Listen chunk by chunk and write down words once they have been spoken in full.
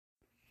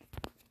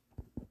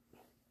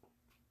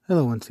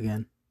Hello once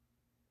again.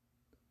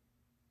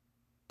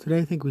 Today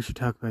I think we should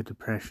talk about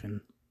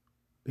depression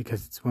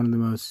because it's one of the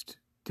most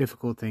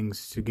difficult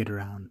things to get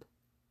around.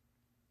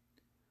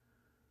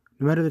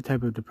 No matter the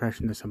type of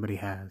depression that somebody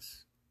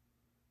has,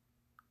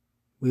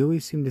 we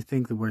always seem to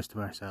think the worst of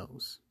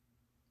ourselves.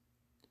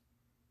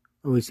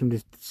 Always seem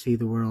to see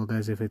the world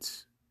as if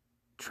it's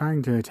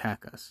trying to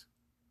attack us.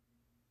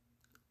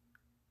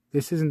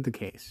 This isn't the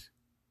case.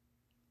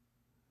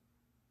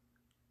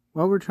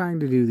 While we're trying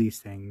to do these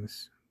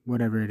things,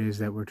 whatever it is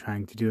that we're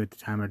trying to do at the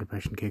time our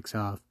depression kicks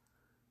off,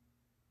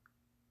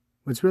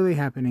 what's really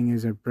happening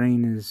is our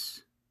brain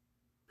is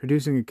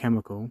producing a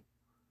chemical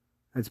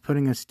that's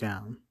putting us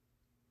down.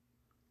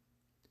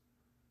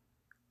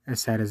 As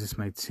sad as this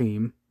might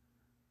seem,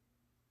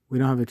 we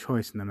don't have a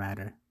choice in the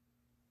matter.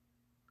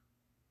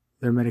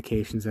 There are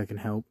medications that can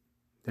help.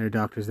 There are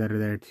doctors that are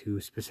there to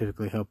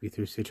specifically help you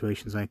through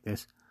situations like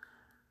this.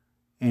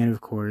 And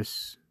of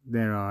course,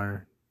 there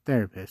are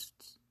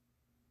therapists.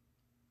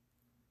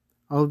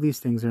 All of these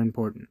things are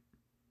important.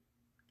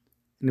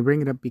 And I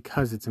bring it up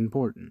because it's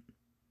important.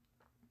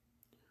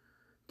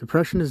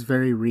 Depression is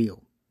very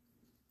real.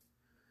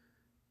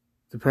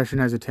 Depression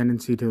has a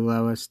tendency to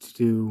allow us to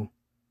do,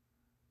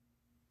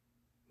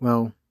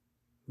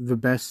 the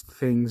best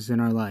things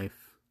in our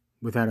life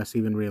without us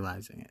even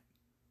realizing it.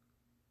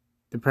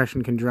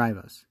 Depression can drive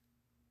us.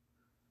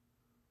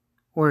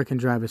 Or it can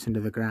drive us into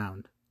the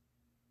ground.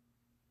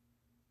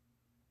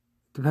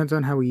 Depends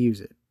on how we use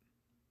it.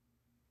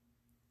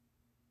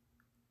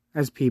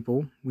 As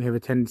people, we have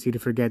a tendency to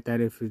forget that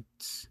if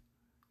it's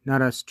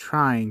not us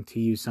trying to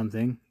use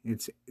something,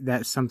 it's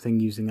that something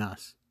using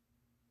us.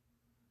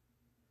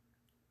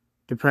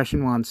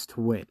 Depression wants to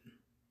win.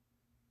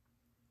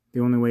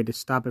 The only way to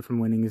stop it from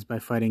winning is by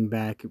fighting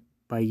back,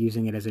 by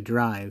using it as a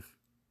drive.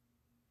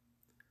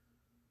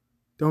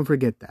 Don't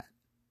forget that.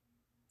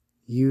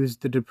 Use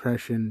the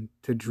depression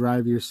to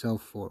drive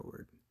yourself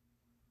forward.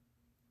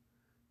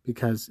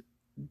 Because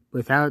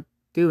without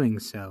doing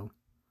so,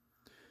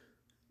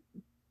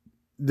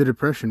 the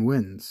depression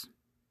wins.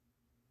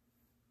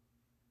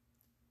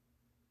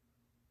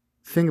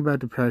 The thing about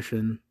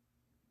depression,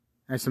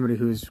 as somebody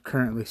who is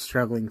currently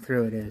struggling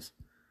through it, is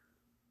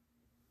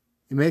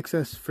it makes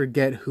us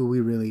forget who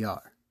we really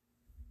are.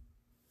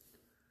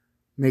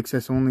 It makes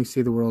us only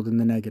see the world in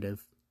the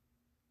negative.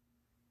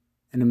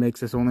 And it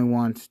makes us only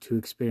want to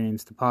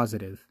experience the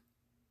positive.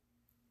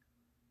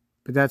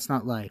 But that's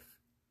not life.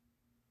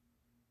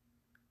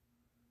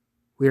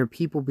 We are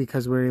people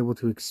because we're able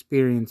to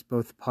experience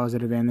both the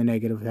positive and the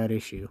negative without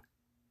issue.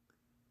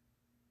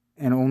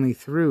 And only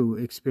through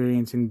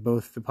experiencing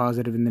both the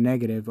positive and the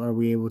negative are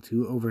we able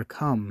to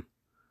overcome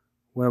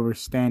where we're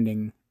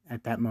standing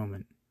at that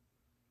moment.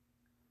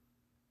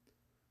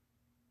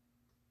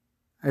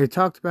 I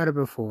talked about it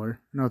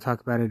before, and I'll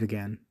talk about it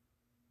again.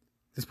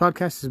 This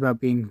podcast is about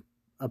being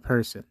a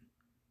person.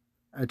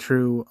 A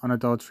true,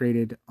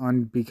 unadulterated,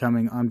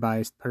 unbecoming,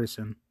 unbiased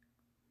person.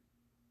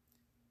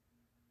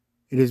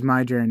 It is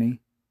my journey,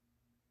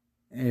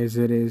 as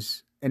it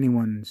is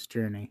anyone's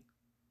journey.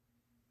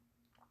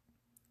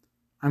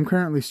 I'm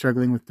currently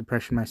struggling with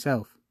depression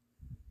myself.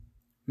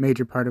 A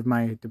major part of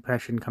my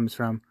depression comes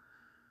from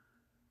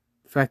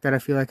the fact that I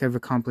feel like I've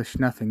accomplished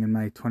nothing in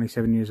my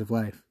 27 years of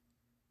life.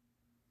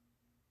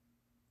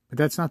 But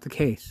that's not the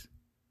case.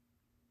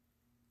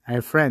 I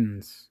have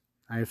friends,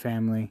 I have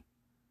family,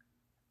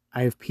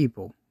 I have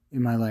people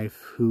in my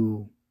life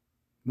who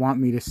want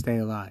me to stay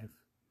alive.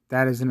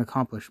 That is an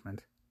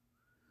accomplishment,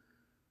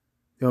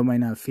 though I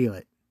might not feel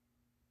it.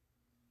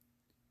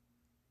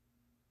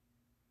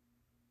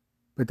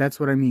 But that's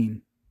what I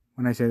mean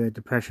when I say that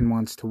depression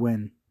wants to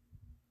win.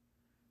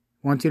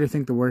 It wants you to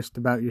think the worst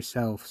about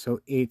yourself so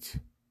it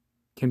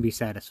can be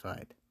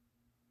satisfied.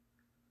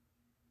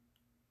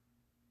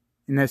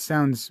 And that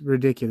sounds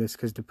ridiculous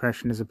because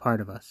depression is a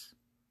part of us.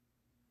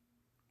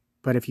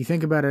 But if you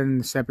think about it in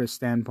a separate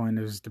standpoint,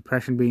 as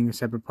depression being a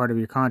separate part of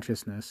your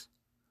consciousness,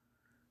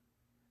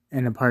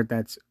 and a part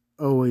that's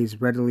always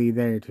readily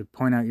there to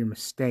point out your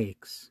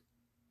mistakes,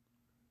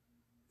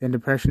 then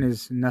depression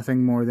is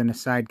nothing more than a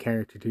side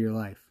character to your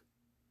life.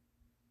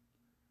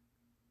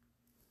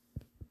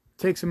 It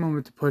takes a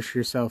moment to push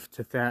yourself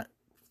to that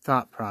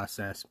thought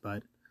process,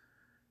 but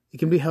it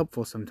can be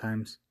helpful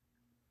sometimes.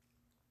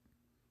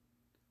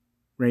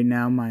 Right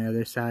now, my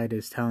other side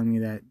is telling me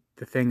that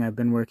the thing I've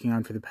been working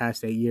on for the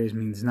past 8 years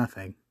means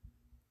nothing.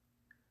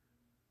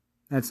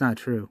 That's not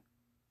true.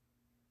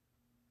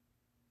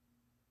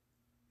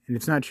 And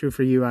it's not true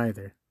for you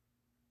either.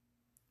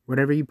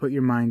 Whatever you put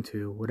your mind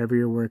to, whatever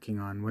you're working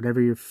on,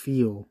 whatever you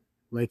feel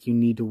like you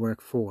need to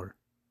work for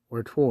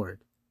or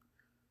toward,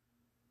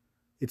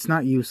 it's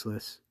not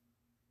useless.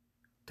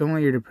 Don't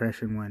let your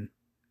depression win.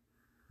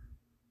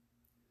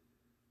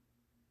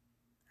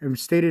 I've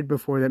stated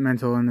before that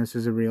mental illness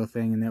is a real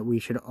thing and that we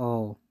should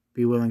all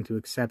be willing to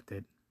accept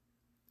it.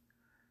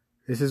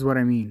 This is what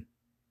I mean.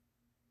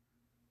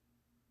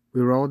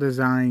 We were all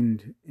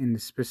designed in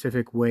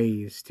specific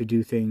ways to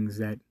do things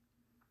that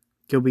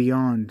go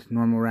beyond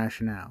normal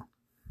rationale.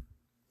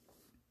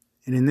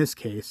 And in this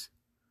case,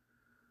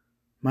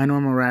 My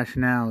normal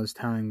rationale is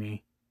telling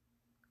me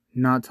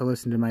not to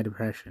listen to my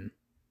depression.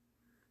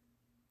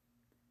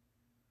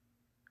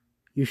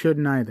 You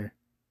shouldn't either.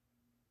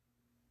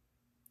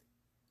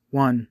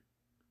 1,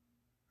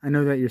 I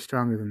know that you're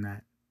stronger than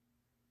that.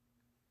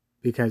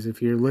 Because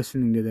if you're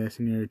listening to this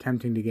and you're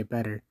attempting to get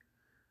better,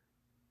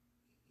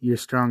 you're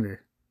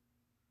stronger.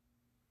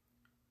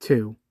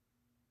 2,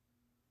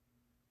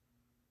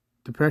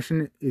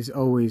 depression is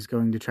always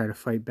going to try to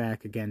fight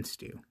back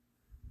against you.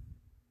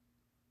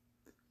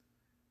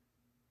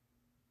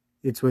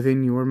 It's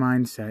within your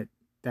mindset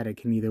that it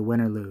can either win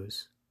or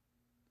lose.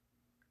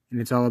 And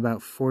it's all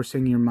about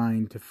forcing your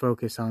mind to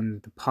focus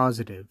on the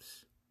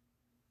positives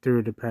through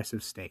a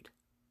depressive state.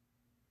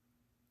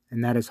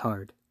 And that is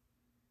hard,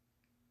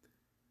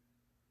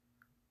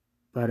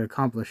 but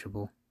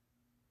accomplishable.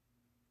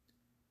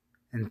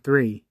 And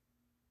 3,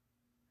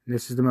 and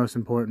this is the most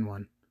important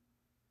one,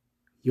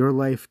 your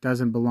life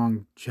doesn't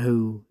belong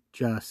to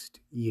just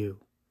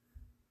you.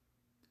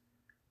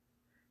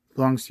 It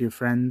belongs to your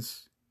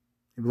friends.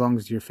 It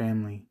belongs to your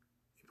family.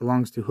 It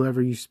belongs to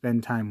whoever you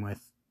spend time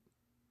with.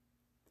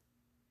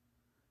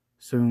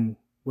 So,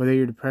 whether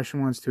your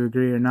depression wants to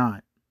agree or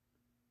not,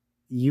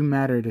 you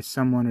matter to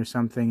someone or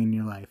something in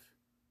your life.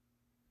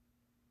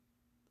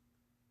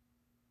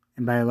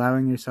 And by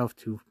allowing yourself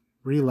to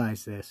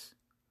realize this,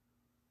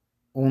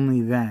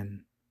 only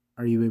then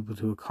are you able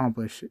to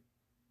accomplish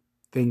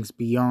things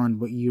beyond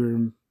what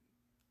your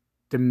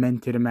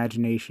demented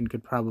imagination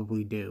could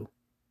probably do.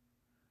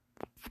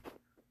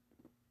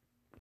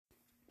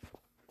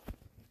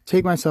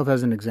 Take myself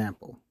as an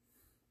example.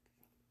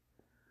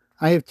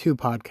 I have 2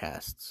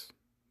 podcasts.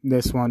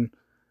 This one,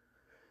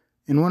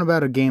 and one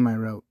about a game I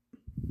wrote.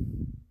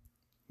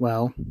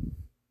 Well,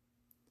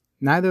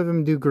 neither of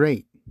them do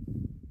great.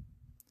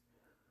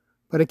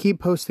 But I keep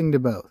posting to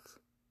both.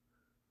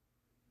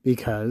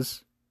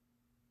 Because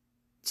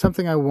it's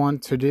something I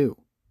want to do.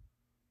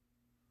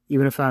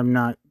 Even if I'm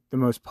not the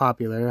most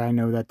popular, I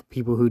know that the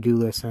people who do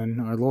listen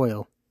are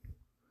loyal.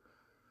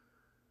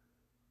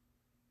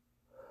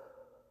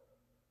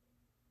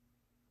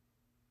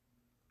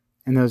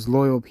 And those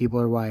loyal people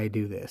are why I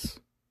do this.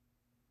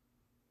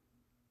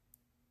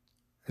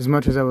 As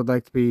much as I would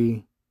like to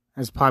be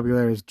as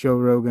popular as Joe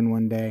Rogan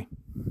one day,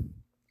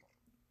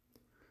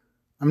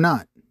 I'm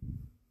not.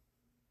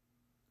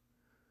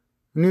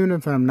 And even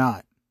if I'm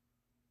not,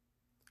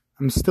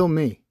 I'm still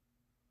me.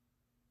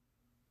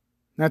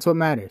 That's what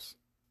matters.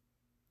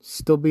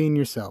 Still being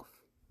yourself.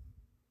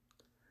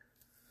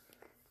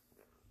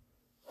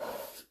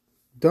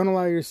 Don't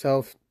allow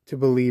yourself to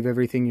believe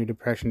everything your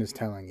depression is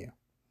telling you.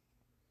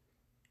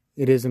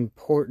 It is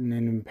important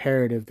and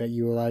imperative that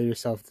you allow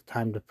yourself the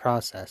time to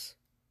process.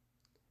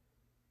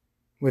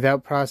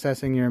 Without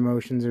processing your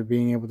emotions or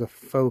being able to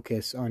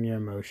focus on your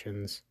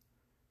emotions,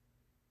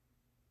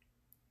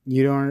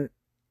 you aren't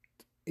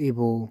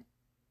able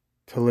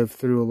to live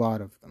through a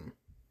lot of them.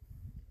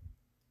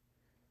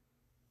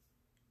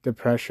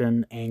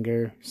 Depression,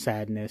 anger,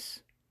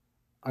 sadness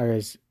are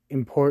as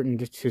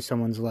important to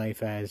someone's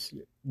life as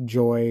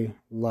joy,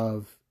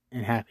 love,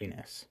 and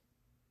happiness.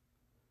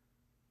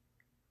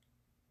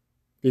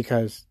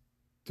 Because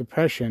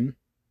depression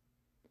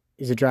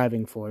is a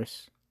driving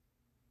force,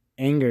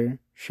 anger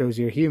shows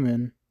you're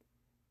human,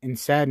 and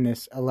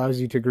sadness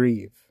allows you to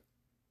grieve.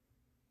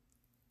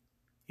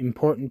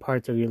 Important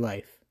parts of your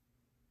life.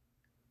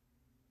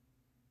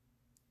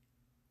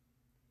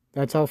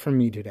 That's all from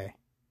me today.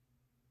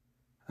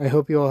 I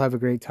hope you all have a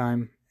great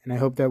time, and I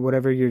hope that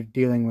whatever you're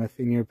dealing with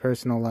in your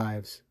personal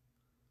lives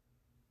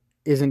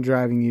isn't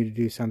driving you to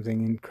do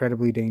something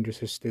incredibly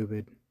dangerous or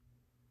stupid.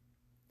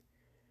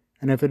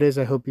 And if it is,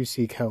 I hope you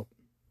seek help.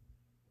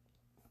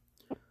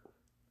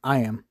 I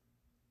am.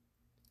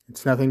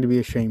 It's nothing to be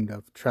ashamed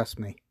of, trust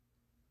me.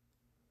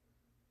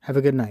 Have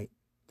a good night.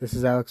 This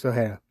is Alex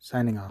O'Hara,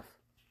 signing off.